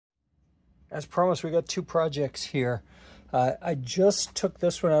As promised, we got two projects here. I just took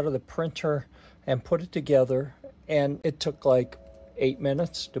this one out of the printer and put it together, and it took like 8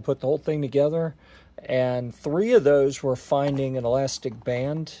 minutes to put the whole thing together. And 3 of those were finding an elastic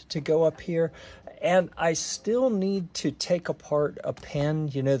band to go up here. And I still need to take apart a pen,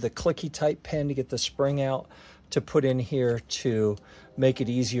 you know, the clicky type pen to get the spring out to put in here to make it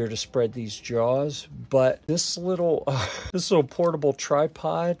easier to spread these jaws. But this little portable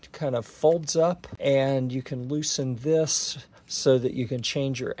tripod kind of folds up, and you can loosen this so that you can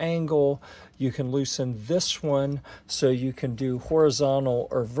change your angle. You can loosen this one so you can do horizontal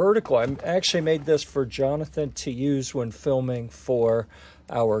or vertical. I actually made this for Jonathan to use when filming for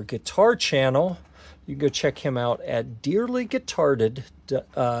our guitar channel. You can go check him out at dearlyguitarded.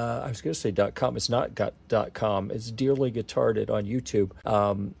 I was going to say .com. It's not .com. It's Dearly Guitarded on YouTube.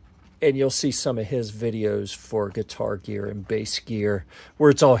 And you'll see some of his videos for guitar gear and bass gear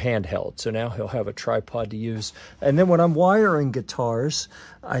where it's all handheld. So now he'll have a tripod to use. And then when I'm wiring guitars,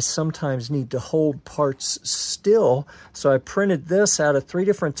 I sometimes need to hold parts still. So I printed this out of 3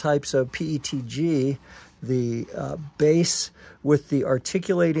 different types of PETG, the base with the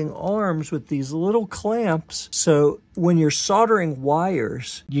articulating arms with these little clamps. So when you're soldering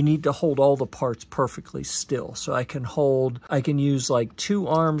wires, you need to hold all the parts perfectly still. So I can use like 2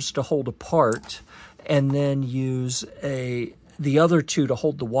 arms to hold a part, and then use the other 2 to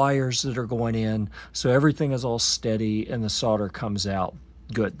hold the wires that are going in. So everything is all steady and the solder comes out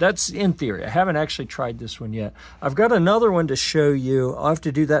good. That's in theory. I haven't actually tried this one yet. I've got another one to show you. I'll have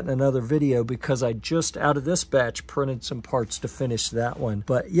to do that in another video because I just, out of this batch, printed some parts to finish that one.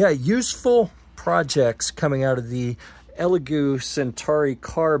 But yeah, useful projects coming out of the Elegoo Centauri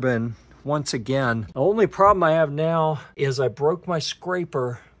Carbon once again. The only problem I have now is I broke my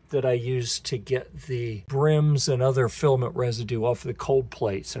scraper that I used to get the brims and other filament residue off the cold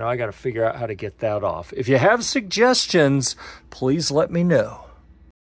plate. So now I got to figure out how to get that off. If you have suggestions, please let me know.